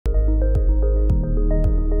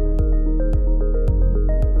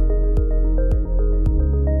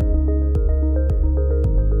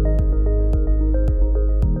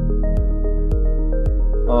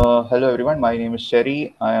Hello everyone, my name is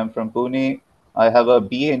Sherry. I am from Pune. I have a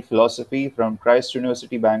BA in philosophy from Christ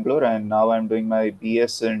University, Bangalore, and now I'm doing my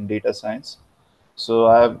BS in data science. So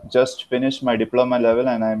I've just finished my diploma level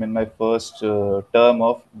and I'm in my first term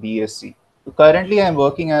of BSc. Currently, I'm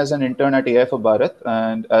working as an intern at AI for Bharat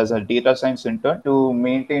and as a data science intern to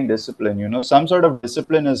maintain discipline. Some sort of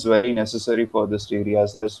discipline is very necessary for this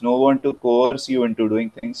areas. There's no one to coerce you into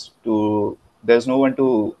doing things. There's no one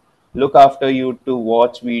to look after you to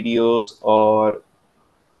watch videos or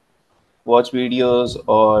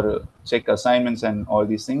check assignments and all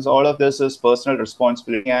these things. All of this is personal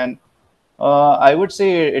responsibility, and I would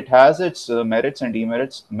say it has its merits and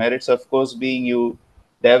demerits. Merits, of course, being you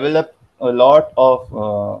develop a lot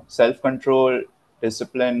of self-control,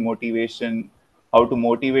 discipline, motivation, how to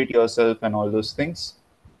motivate yourself, and all those things.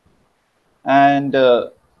 And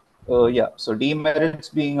yeah, so demerits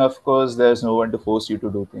being, of course, there's no one to force you to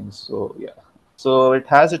do things. So yeah, so it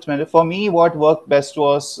has its merit. For me, what worked best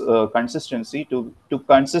was consistency, to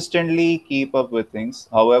consistently keep up with things,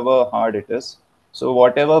 however hard it is. So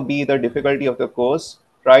whatever be the difficulty of the course,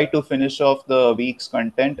 try to finish off the week's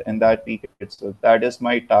content in that week itself. That is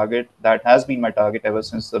my target. That has been my target ever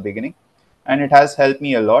since the beginning, and it has helped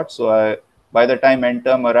me a lot. So by the time end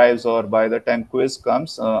term arrives or by the time quiz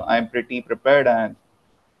comes, I'm pretty prepared, and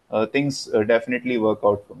things definitely work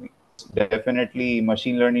out for me. Definitely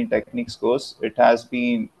machine learning techniques course. It has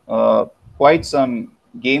been quite some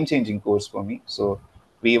game changing course for me. So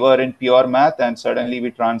we were in pure math and suddenly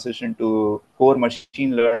we transitioned to core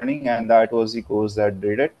machine learning, and that was the course that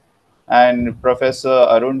did it. And Professor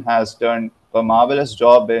Arun has done a marvelous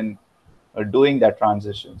job in doing that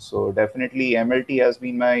transition. So definitely MLT has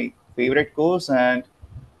been my favorite course, and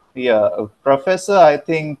yeah, Professor, I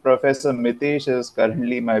think Professor Mitesh is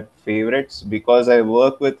currently my favorites because I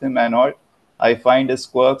work with him and all. I find his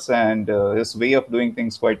quirks and his way of doing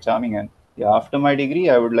things quite charming. And yeah, after my degree,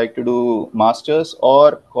 I would like to do masters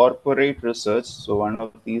or corporate research. So one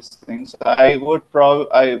of these things, what I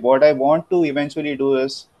want to eventually do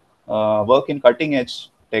is work in cutting edge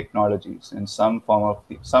technologies in some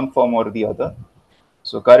form or the other.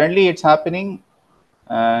 So currently, it's happening,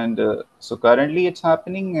 and and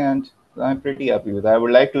I'm pretty happy with it. I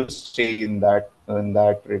would like to stay in that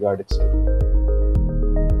regard itself.